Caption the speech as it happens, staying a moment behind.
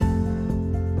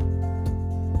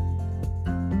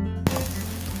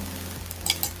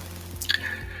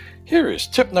Here is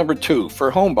tip number 2 for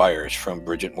home buyers from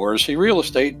Bridget Morrissey Real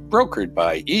Estate, brokered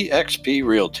by eXp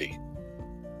Realty.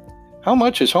 How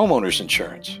much is homeowners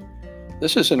insurance?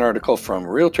 This is an article from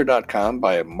Realtor.com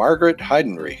by Margaret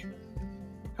Heidenreich.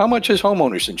 How much is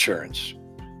homeowners insurance?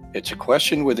 It's a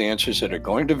question with answers that are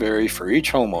going to vary for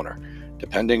each homeowner,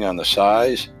 depending on the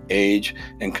size, age,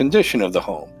 and condition of the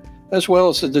home, as well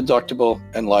as the deductible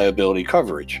and liability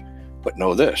coverage. But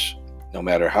know this, no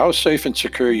matter how safe and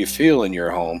secure you feel in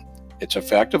your home, it's a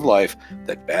fact of life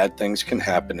that bad things can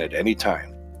happen at any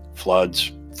time.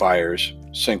 Floods, fires,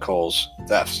 sinkholes,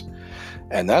 thefts.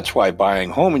 And that's why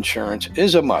buying home insurance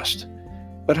is a must.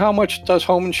 But how much does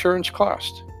home insurance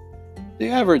cost? The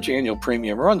average annual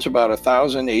premium runs about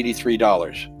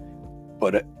 $1,083,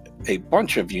 but a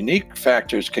bunch of unique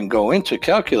factors can go into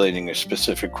calculating a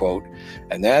specific quote,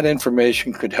 and that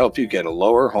information could help you get a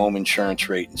lower home insurance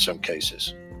rate in some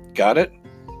cases. Got it?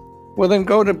 Well, then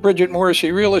go to Bridget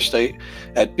Morrissey Real Estate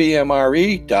at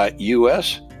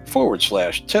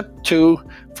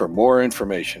bmre.us/tip2 for more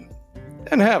information.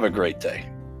 And have a great day.